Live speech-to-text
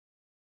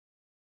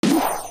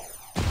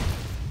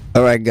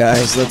Alright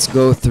guys, let's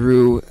go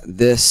through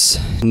this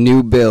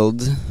new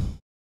build.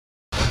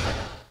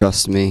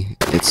 Trust me,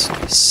 it's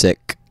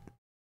sick.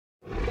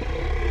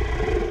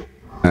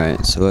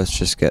 Alright, so let's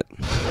just get...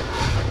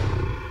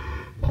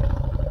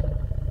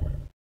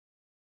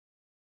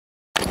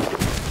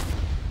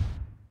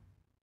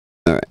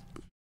 Alright.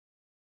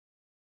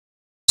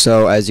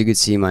 So, as you can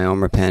see, my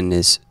armor pen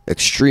is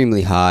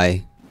extremely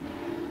high.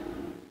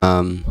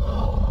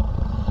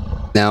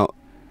 Now,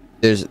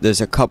 there's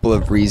a couple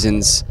of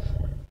reasons.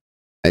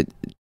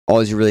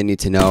 All you really need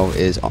to know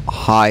is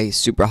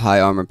super high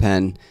armor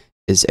pen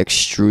is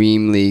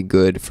extremely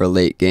good for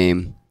late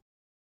game.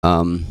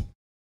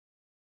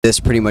 This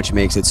pretty much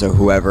makes it so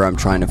whoever I'm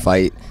trying to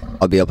fight,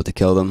 I'll be able to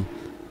kill them.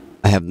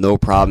 I have no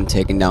problem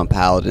taking down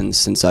paladins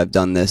since I've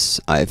done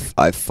this.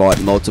 I've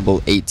fought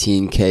multiple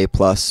 18k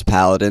plus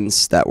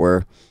paladins that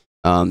were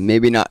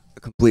maybe not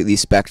completely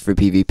spec'd for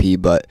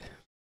PvP, but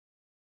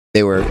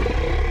they were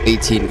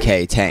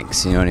 18k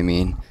tanks, you know what I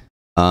mean?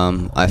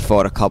 I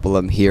fought a couple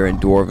of them here in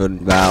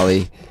Dwarven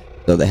Valley,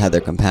 so they had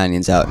their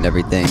companions out and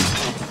everything.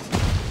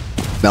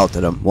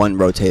 Melted them. One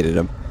rotated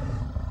them.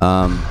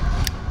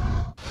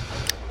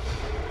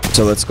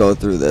 So let's go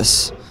through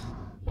this.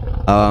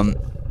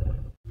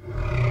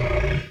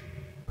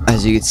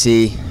 As you can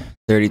see,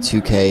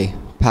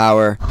 32k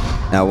power.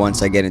 Now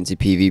once I get into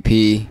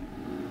PvP,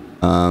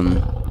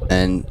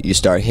 and you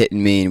start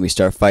hitting me and we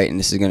start fighting,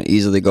 this is going to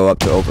easily go up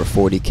to over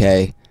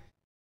 40k.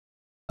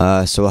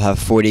 So we'll have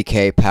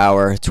 40k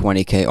power,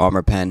 20k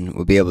armor pen.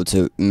 We'll be able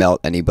to melt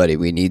anybody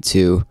we need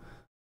to.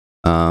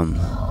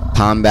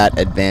 Combat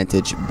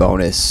advantage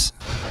bonus.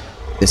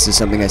 This is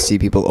something I see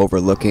people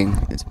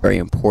overlooking. It's very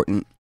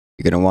important.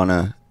 You're going to want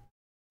to,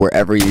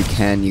 wherever you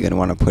can, you're going to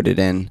want to put it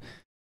in.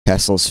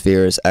 Kessel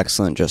Sphere is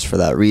excellent just for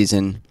that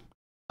reason.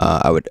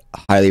 I would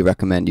highly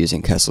recommend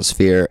using Kessel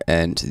Sphere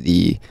and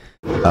the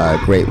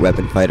Great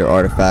Weapon Fighter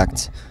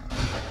artifact.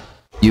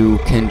 You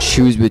can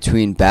choose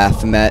between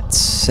Baphomet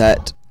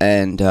set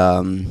and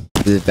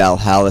the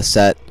Valhalla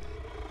set.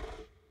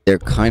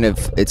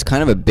 It's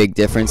kind of a big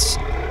difference.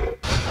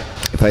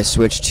 If I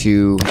switch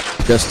to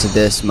just to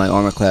this, my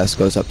armor class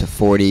goes up to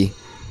 40,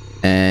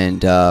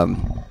 and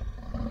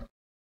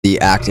the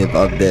active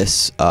of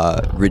this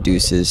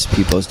reduces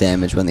people's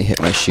damage when they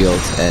hit my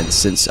shield. And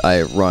since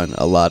I run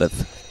a lot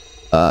of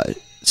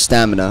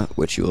stamina,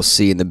 which you will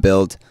see in the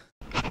build,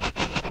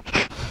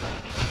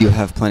 you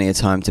have plenty of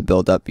time to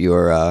build up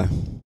your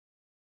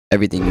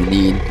everything you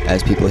need.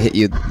 As people hit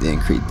you,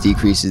 it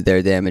decreases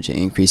their damage, it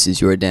increases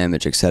your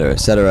damage, etc.,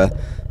 etc.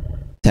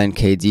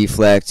 10k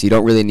deflect. You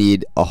don't really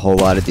need a whole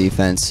lot of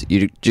defense.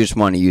 You just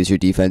want to use your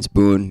defense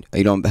boon.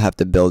 You don't have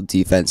to build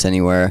defense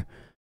anywhere.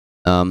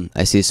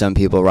 I see some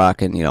people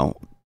rocking,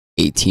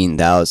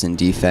 18,000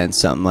 defense,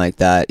 something like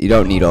that. You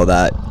don't need all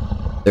that.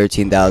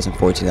 13,000,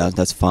 14,000,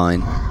 that's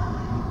fine.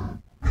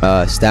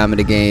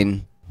 Stamina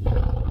gain.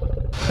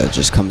 It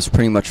just comes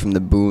pretty much from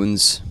the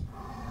boons.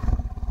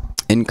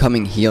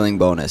 Incoming healing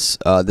bonus.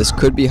 This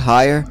could be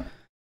higher.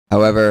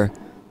 However,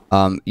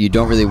 you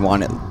don't really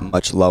want it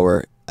much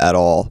lower at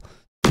all,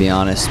 to be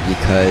honest,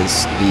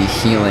 because the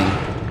healing,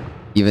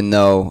 even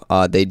though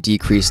they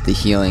decrease the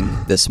healing,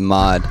 this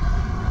mod,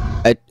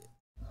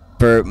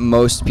 for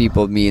most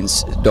people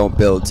means don't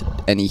build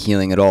any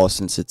healing at all,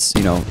 since it's,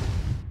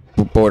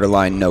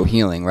 borderline no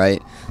healing,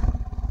 right?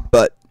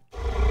 But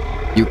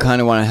you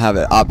kind of want to have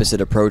an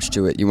opposite approach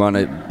to it. You want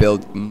to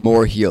build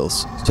more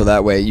heals, so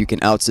that way you can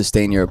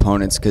out-sustain your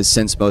opponents, because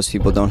since most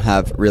people don't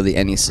have really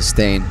any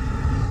sustain,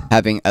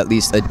 having at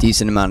least a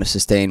decent amount of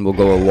sustain will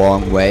go a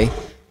long way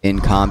in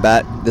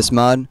combat, this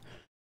mod.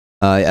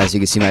 As you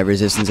can see, my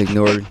resistance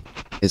ignored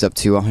is up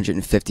to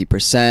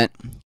 150%.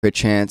 Crit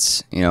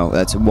chance,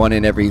 that's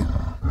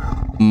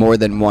more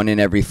than 1 in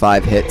every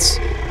 5 hits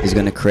is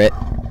going to crit.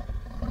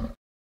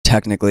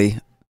 Technically.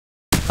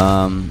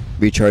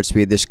 Recharge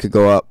speed, this could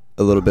go up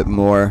a little bit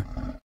more,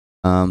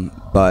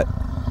 but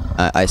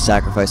I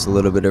sacrificed a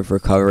little bit of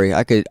recovery.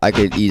 I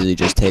could easily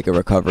just take a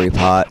recovery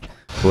pot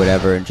or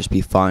whatever and just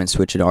be fine,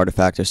 switch an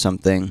artifact or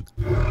something.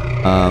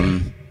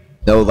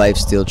 No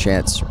lifesteal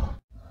chance,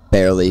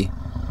 barely.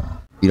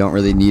 You don't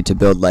really need to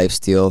build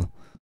lifesteal.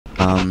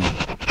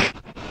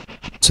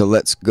 So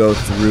let's go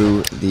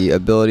through the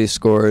ability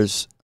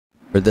scores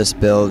for this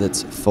build.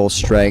 It's full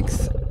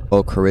strength,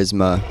 full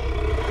charisma.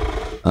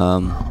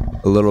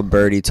 A little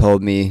birdie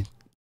told me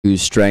to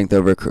strength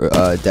over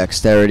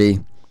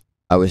dexterity.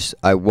 I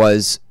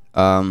was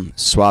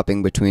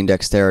swapping between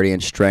dexterity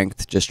and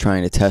strength, just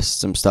trying to test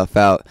some stuff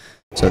out.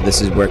 So this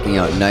is working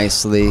out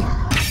nicely.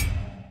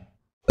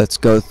 Let's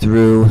go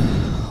through.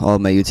 All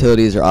my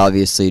utilities are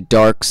obviously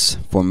darks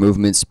for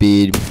movement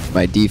speed.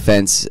 My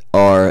defense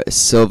are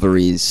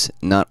silveries.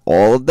 Not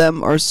all of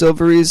them are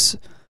silveries.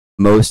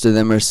 Most of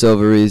them are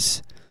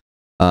silveries.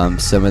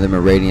 Some of them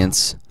are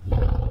radiants.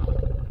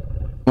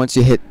 Once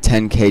you hit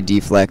 10k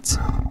deflect,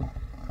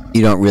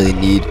 you don't really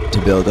need to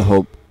build a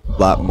whole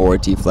lot more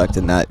deflect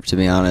than that, to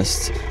be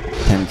honest.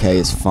 10k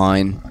is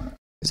fine.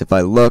 Because if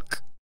I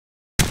look,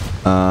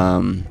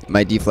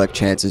 my deflect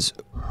chance is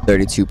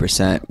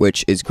 32%,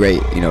 which is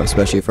great, you know,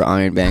 especially for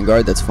Iron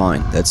Vanguard. That's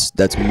fine.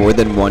 That's more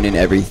than 1 in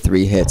every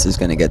 3 hits is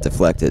going to get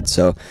deflected,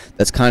 so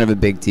that's kind of a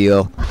big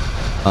deal.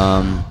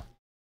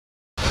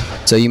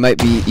 So you might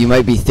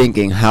be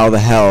thinking, how the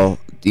hell,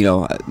 you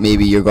know,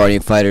 maybe your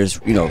Guardian Fighter's,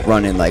 you know,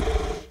 running like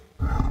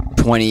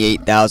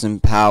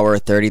 28,000 power,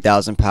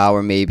 30,000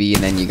 power maybe,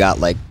 and then you got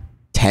like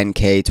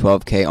 10k,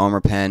 12k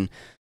armor pen.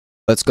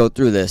 Let's go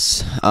through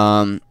this.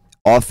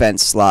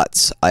 Offense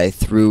slots. I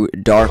threw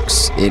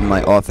darks in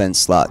my offense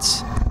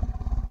slots.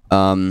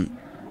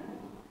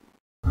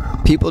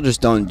 People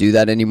just don't do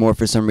that anymore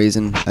for some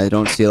reason. I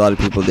don't see a lot of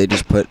people. They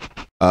just put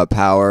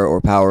power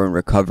or power and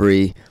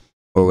recovery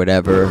or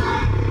whatever.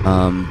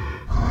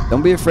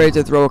 Don't be afraid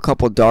to throw a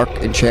couple dark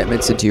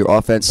enchantments into your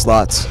offense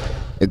slots.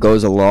 It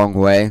goes a long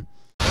way,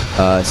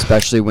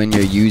 especially when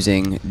you're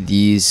using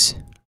these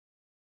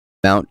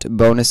mount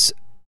bonus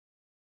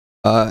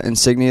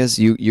insignias.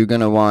 You're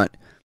gonna want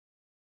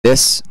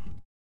this.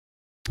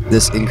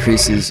 This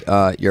increases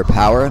your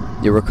power,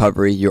 your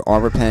recovery, your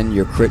armor pen,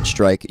 your crit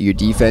strike, your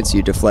defense,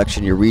 your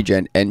deflection, your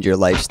regen, and your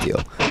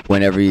lifesteal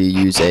whenever you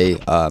use a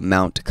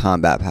mount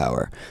combat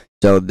power.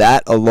 So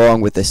that,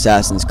 along with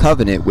Assassin's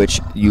Covenant, which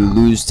you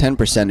lose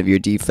 10% of your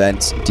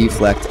defense,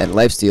 deflect, and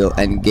lifesteal,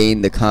 and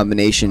gain the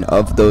combination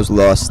of those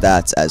lost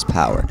stats as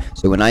power.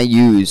 So when I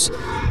use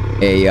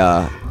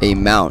a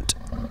mount,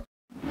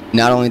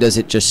 not only does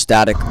it just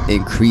static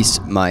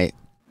increase my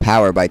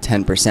power by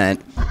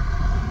 10%,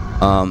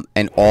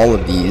 and all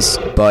of these,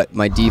 but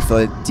my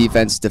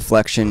defense,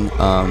 deflection,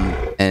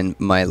 and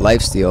my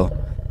lifesteal,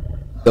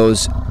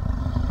 those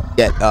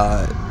get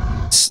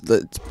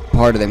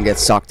part of them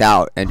gets sucked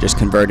out and just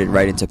converted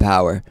right into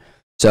power.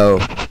 So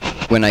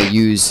when I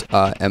use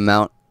a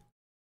mount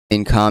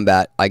in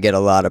combat, I get a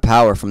lot of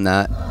power from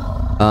that.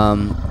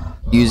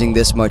 Using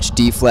this much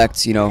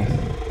deflect, you know,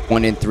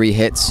 1 in 3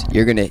 hits,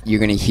 you're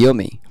gonna heal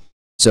me.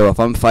 So if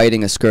I'm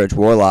fighting a Scourge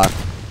Warlock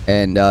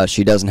and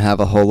she doesn't have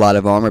a whole lot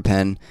of armor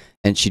pen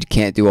and she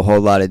can't do a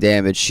whole lot of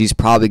damage, she's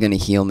probably gonna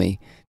heal me,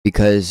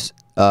 because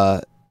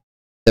there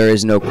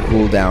is no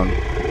cooldown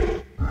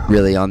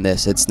really on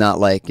this. It's not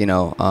like, you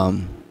know,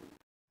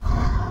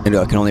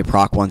 it can only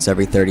proc once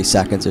every 30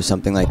 seconds or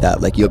something like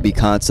that. Like, you'll be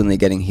constantly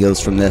getting heals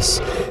from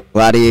this.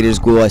 Gladiator's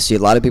Ghoul, I see a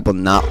lot of people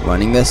not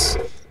running this.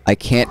 I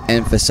can't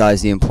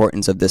emphasize the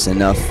importance of this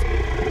enough.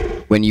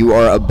 When you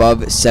are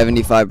above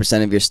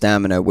 75% of your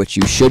stamina, which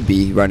you should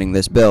be running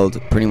this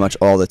build pretty much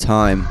all the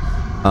time,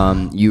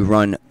 you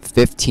run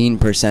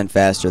 15%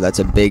 faster. That's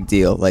a big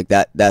deal. Like,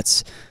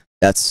 that's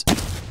a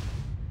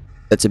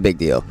big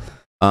deal.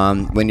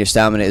 When your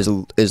stamina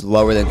is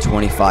lower than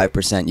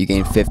 25%, you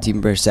gain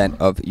 15%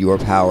 of your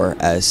power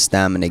as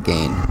stamina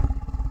gain.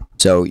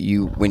 So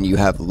when you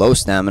have low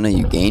stamina,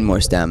 you gain more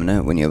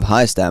stamina. When you have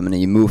high stamina,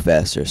 you move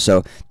faster.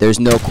 So there's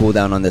no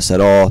cooldown on this at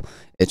all.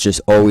 It's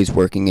just always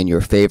working in your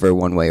favor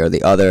one way or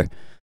the other.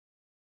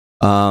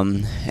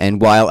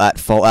 And while at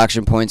full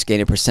action points,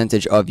 gain a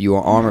percentage of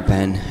your armor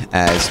pen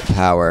as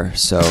power.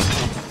 So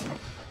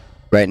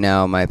right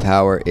now my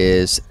power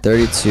is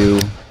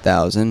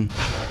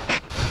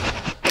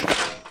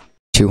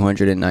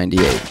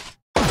 32,298.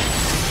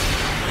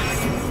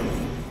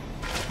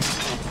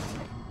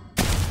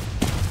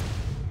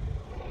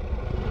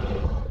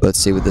 Let's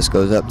see what this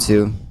goes up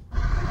to.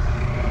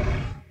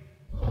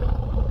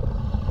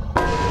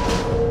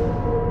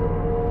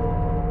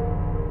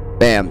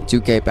 Bam,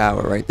 2k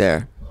power right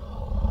there.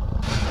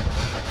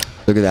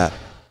 Look at that.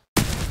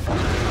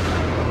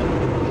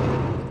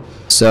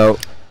 So,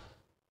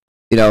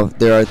 you know,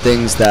 there are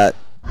things that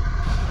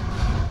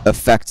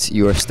affect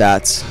your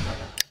stats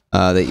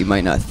that you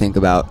might not think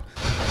about.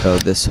 So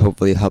this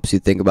hopefully helps you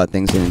think about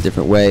things in a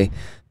different way.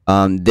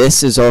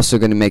 This is also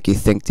going to make you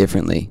think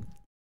differently.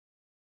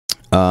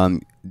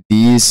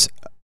 These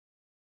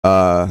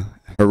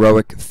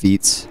heroic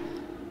feats,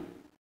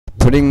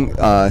 putting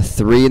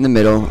 3 in the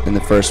middle in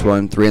the first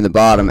one, 3 in the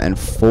bottom, and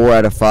 4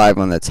 out of 5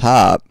 on the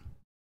top,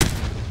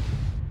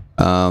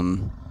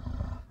 and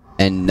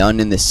none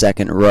in the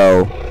second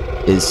row,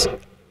 is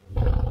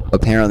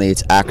apparently,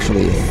 it's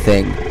actually a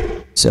thing.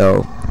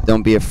 So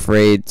don't be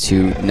afraid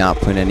to not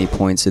put any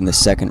points in the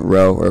second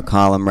row, or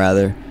column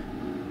rather.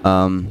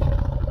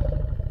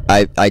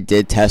 I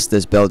did test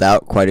this build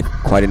out quite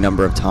a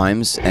number of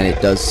times, and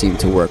it does seem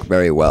to work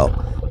very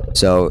well.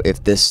 So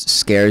if this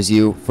scares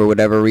you for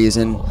whatever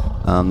reason,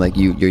 like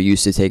you're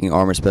used to taking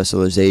armor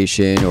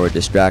specialization or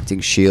distracting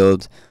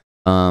shield,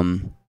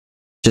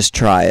 just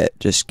try it.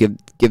 Just give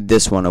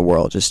this one a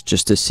whirl,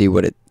 just to see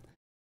what it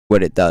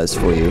does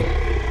for you.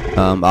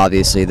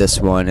 Obviously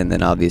this one, and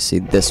then obviously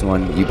this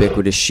one.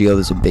 Ubiquitous shield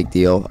is a big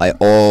deal. I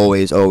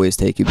always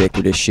take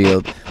ubiquitous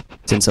shield,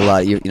 since a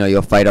lot, you know,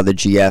 you'll fight other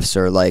GFs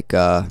or like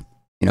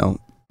you know,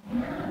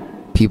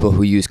 people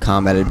who use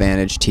combat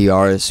advantage,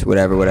 TRs,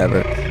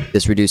 whatever.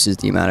 This reduces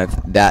the amount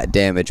of that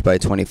damage by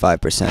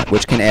 25%,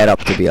 which can add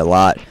up to be a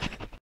lot.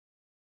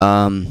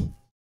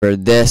 For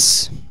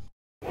this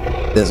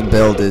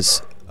build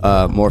is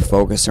more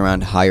focused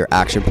around higher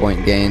action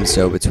point gain.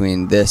 So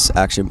between this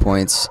action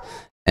points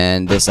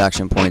And this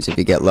action points, if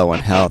you get low on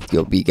health,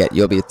 you'll be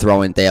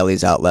throwing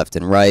dailies out left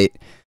and right.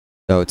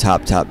 So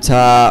top,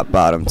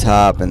 bottom,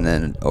 top, and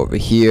then over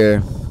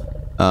here.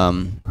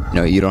 You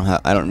know,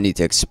 I don't need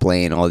to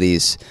explain all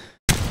these.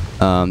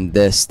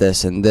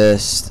 This, and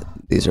this.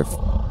 These are,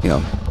 you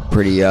know,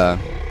 pretty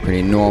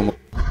normal.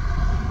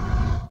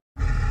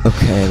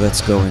 Okay,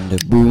 let's go into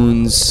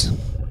boons.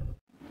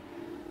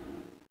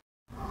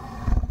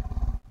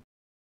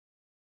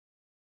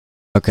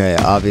 Okay,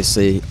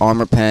 obviously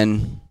armor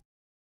pen,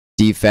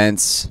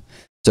 defense.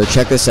 So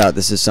check this out.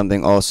 This is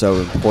something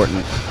also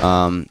important.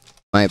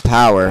 My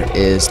power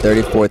is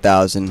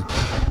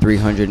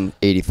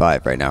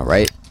 34,385 right now,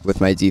 right? With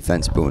my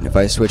defense boon. If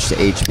I switch to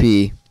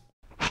HP,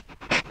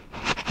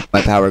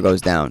 my power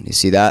goes down. You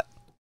see that?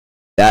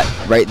 That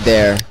right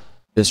there,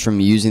 just from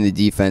using the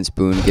defense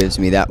boon, gives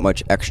me that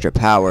much extra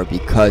power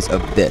because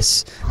of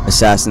this.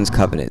 Assassin's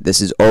Covenant.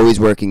 This is always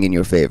working in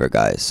your favor,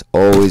 guys.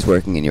 Always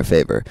working in your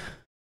favor.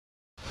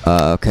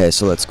 Okay,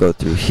 so let's go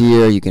through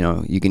here. You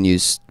can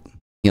use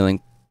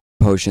healing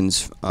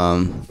potions,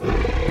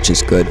 which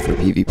is good for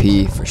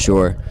PvP for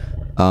sure.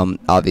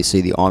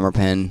 Obviously the armor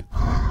pen.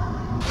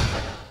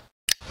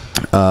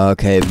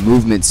 Okay,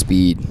 movement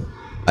speed.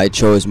 I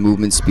chose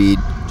movement speed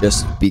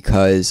just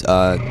because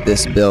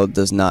this build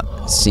does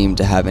not seem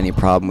to have any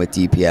problem with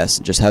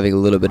DPS. Just having a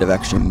little bit of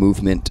extra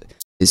movement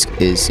is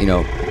you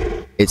know,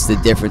 it's the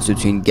difference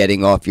between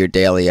getting off your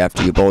daily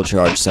after you bull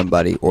charge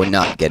somebody or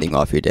not getting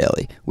off your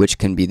daily, which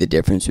can be the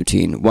difference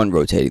between one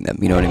rotating them,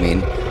 you know what I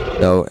mean?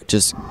 So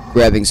just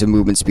grabbing some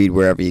movement speed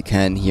wherever you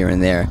can here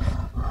and there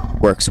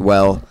works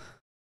well.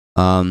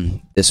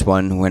 This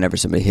one, whenever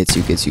somebody hits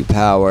you, gives you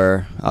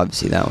power.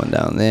 Obviously that one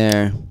down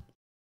there.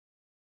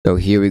 So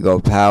here we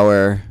go,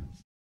 power,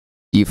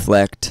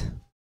 deflect,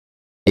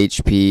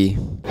 HP,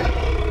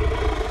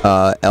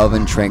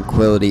 Elven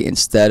Tranquility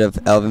instead of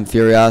Elven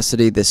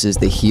Furiosity. This is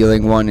the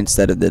healing one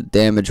instead of the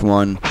damage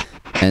one.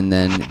 And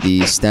then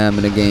the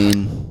stamina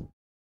gain,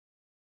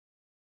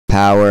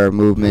 power,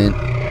 movement,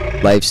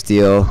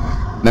 lifesteal.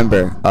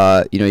 Remember,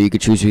 you know, you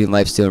could choose between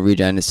lifesteal and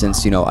regen. And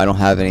since, you know, I don't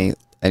have any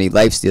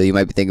lifesteal, you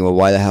might be thinking, well,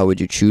 why the hell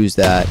would you choose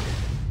that?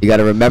 You got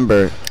to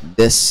remember,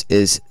 this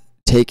is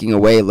taking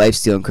away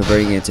lifesteal and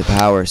converting it into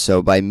power.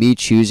 So by me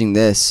choosing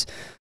this,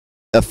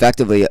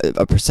 effectively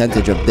a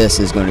percentage of this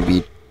is going to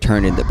be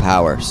turned into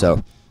power.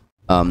 So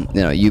you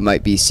know, you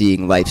might be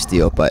seeing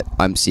lifesteal, but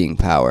I'm seeing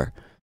power.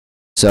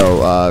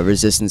 So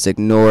resistance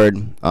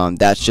ignored,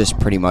 that's just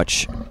pretty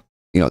much,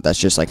 you know, that's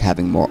just like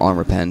having more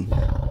armor pen.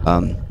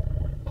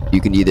 You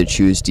can either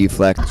choose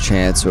deflect,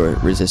 chance, or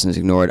resistance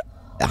ignored.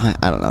 I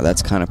don't know,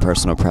 that's kind of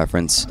personal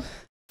preference.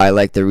 I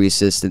like the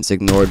resistance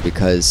ignored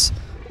because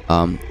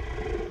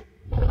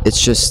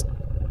it's just,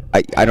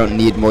 I don't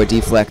need more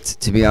deflect,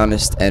 to be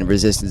honest, and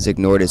resistance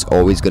ignored is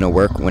always going to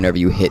work whenever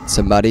you hit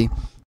somebody.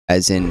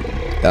 As in,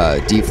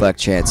 deflect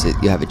chance,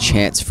 you have a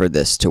chance for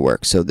this to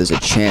work. So there's a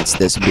chance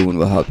this boon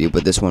will help you,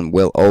 but this one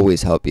will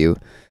always help you.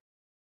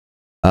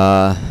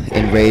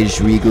 Enraged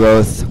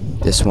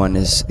regrowth. This one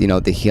is, you know,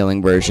 the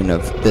healing version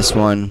of this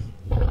one.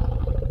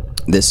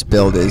 This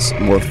build is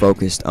more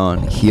focused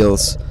on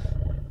heals.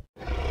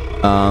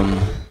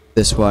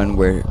 This one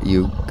where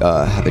you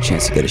have a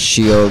chance to get a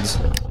shield.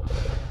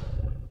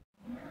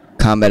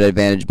 Combat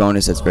advantage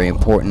bonus, that's very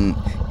important.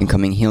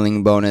 Incoming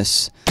healing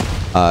bonus.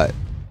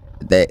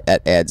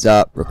 That adds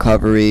up.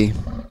 Recovery.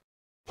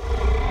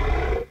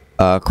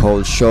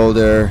 Cold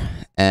shoulder.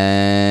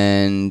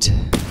 And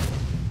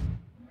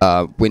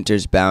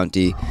Winter's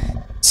bounty.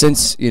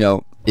 Since, you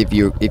know, if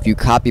you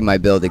copy my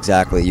build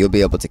exactly, you'll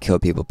be able to kill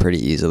people pretty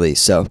easily.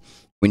 So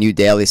when you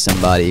daily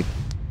somebody,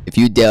 if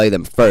you daily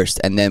them first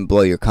and then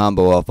blow your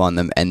combo off on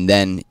them, and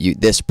then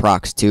this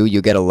procs too,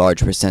 you get a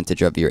large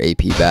percentage of your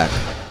AP back.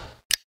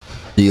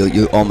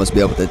 You'll almost be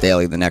able to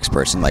daily the next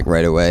person like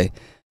right away.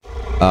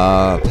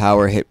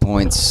 Power hit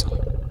points,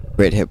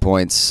 crit hit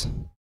points,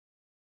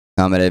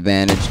 combat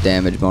advantage,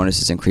 damage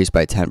bonus is increased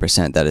by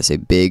 10%. That is a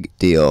big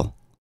deal.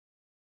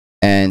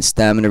 And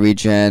stamina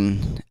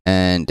regen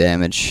and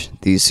damage,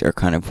 these are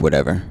kind of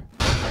whatever.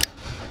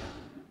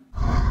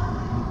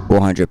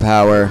 400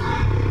 power,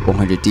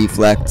 400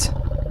 deflect,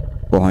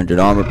 400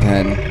 armor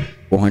pen,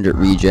 400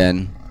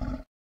 regen.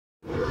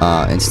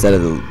 Instead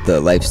of the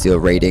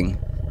lifesteal rating,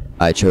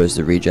 I chose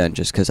the regen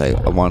just because I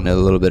wanted a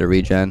little bit of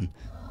regen.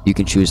 You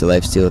can choose a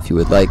lifesteal if you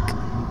would like.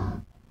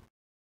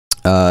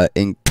 So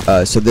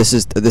this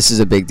is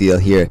a big deal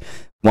here.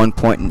 1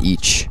 point in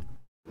each.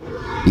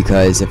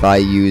 Because if I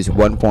use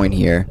 1 point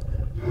here,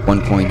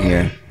 1 point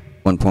here,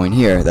 1 point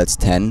here, that's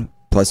 10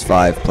 plus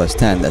 5 plus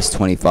 10, that's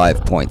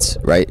 25 points,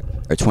 right?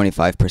 Or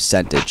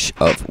 25%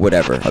 of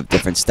whatever, of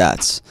different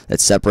stats.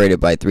 That's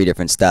separated by 3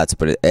 different stats,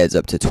 but it adds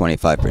up to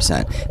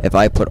 25%. If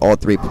I put all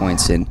 3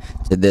 points in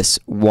to this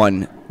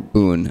one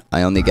boon,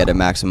 I only get a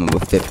maximum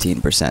of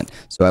 15%.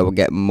 So I will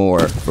get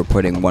more for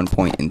putting 1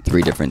 point in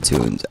 3 different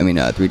tunes. I mean,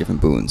 3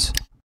 different boons.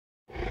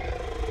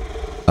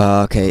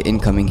 Okay,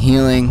 incoming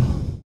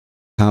healing.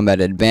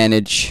 Combat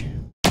advantage,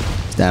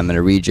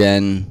 stamina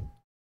regen,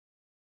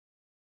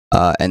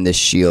 and the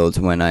shield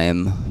when I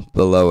am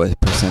below a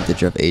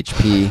percentage of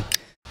HP.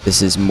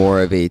 This is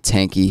more of a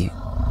tanky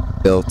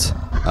built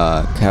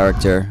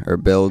character or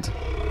build.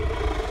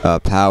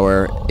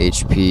 Power,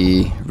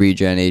 HP,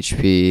 regen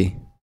HP,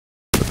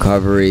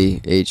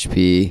 recovery,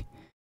 HP,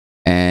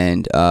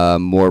 and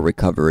more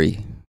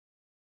recovery.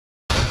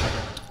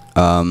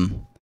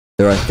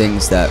 There are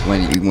things that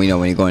when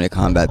you go into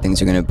combat,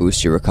 things are going to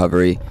boost your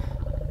recovery.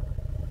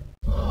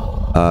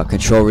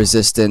 Control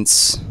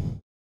resistance,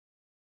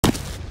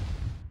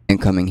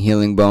 incoming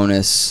healing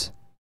bonus,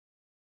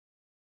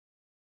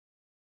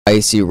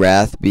 icy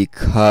wrath,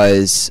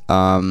 because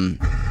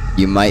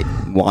you might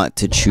want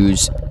to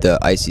choose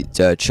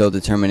the chill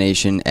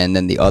determination and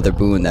then the other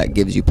boon that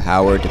gives you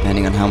power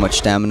depending on how much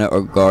stamina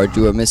or guard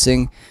you are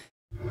missing.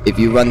 If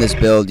you run this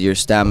build, your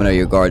stamina or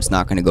your guard's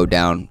not going to go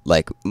down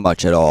like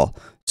much at all.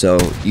 So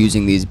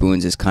using these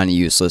boons is kind of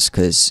useless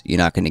because you're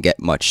not going to get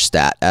much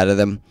stat out of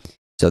them.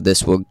 So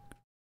this will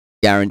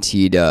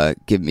guaranteed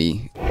give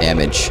me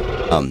damage.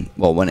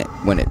 Well, when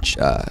it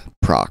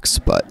procs,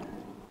 but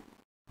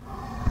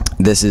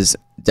this is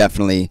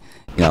definitely,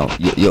 you know,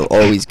 you'll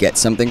always get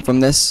something from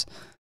this.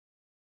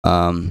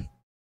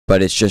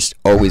 But it's just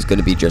always going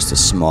to be just a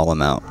small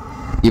amount.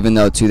 Even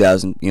though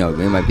 2,000, you know,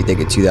 we might be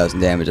thinking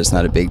 2,000 damage, that's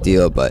not a big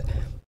deal, but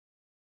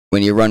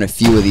when you run a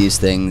few of these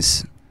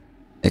things,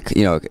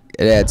 you know,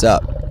 it adds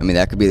up. I mean,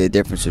 that could be the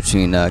difference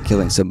between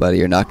killing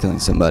somebody or not killing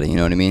somebody, you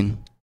know what I mean?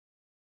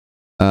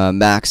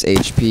 Max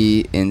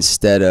HP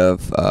instead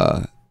of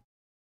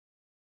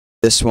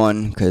this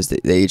one, because the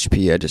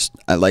HP,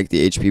 I like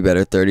the HP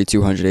better.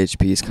 3,200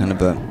 HP is kind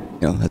of a,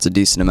 you know, that's a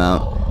decent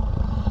amount.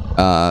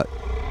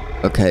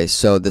 Okay,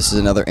 so this is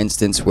another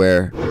instance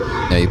where,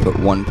 you know, you put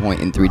 1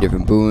 point in 3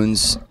 different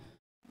boons.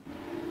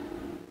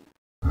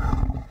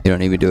 You don't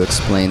need me to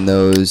explain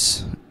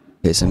those.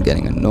 In case I'm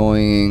getting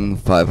annoying.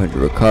 500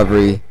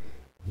 recovery.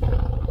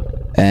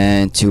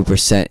 And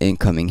 2%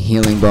 incoming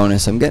healing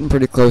bonus. I'm getting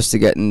pretty close to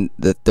getting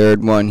the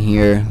third one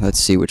here. Let's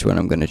see which one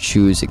I'm going to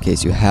choose in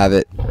case you have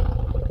it.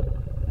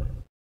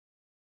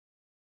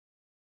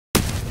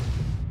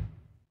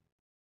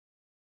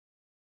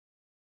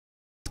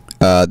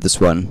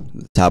 This one,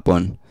 the top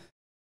one,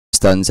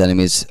 stuns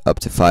enemies up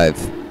to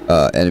 5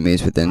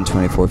 enemies within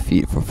 24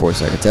 feet for 4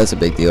 seconds. That's a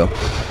big deal.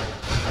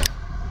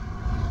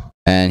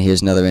 And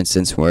here's another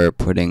instance where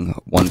putting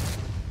 1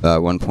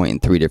 point in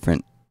 3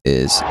 different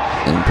is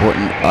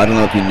important. I don't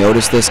know if you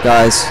noticed this,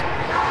 guys,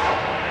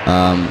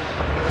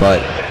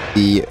 but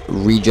the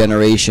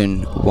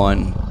regeneration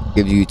one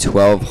gives you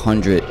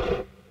 1,200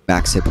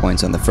 max hit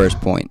points on the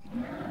first point.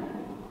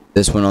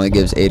 This one only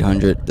gives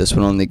 800. This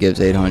one only gives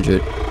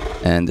 800.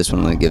 And this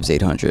one only gives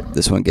 800.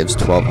 This one gives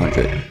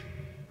 1,200.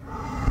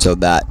 So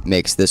that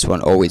makes this one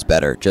always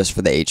better, just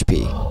for the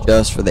HP.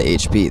 Just for the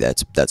HP,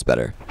 that's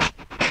better.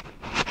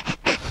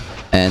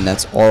 And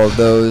that's all of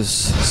those.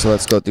 So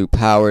let's go through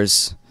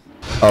powers.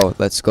 Oh,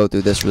 let's go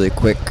through this really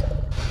quick.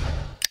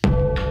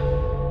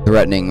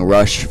 Threatening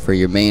Rush for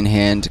your main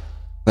hand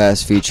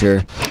class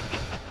feature.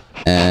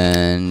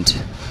 And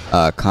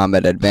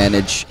combat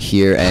advantage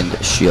here, and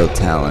shield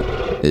talent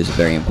is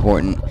very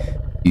important.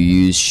 You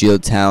use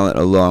shield talent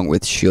along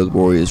with Shield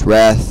Warrior's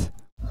Wrath.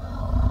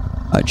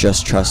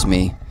 Just trust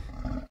me.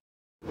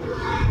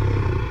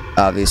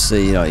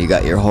 Obviously, you know, you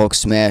got your Hulk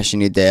Smash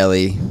and your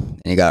daily,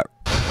 and you got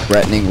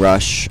Threatening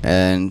Rush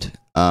and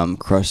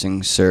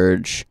Crushing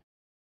Surge.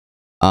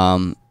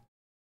 You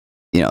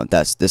know,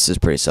 this is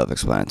pretty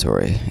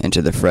self-explanatory.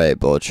 Into the Fray,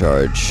 Bullet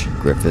Charge,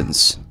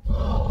 Griffins.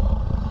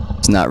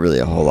 It's not really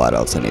a whole lot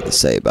else I need to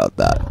say about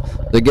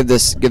that. So give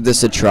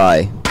this a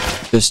try.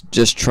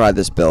 Just try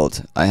this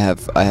build. I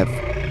have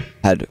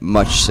had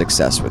much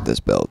success with this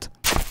build.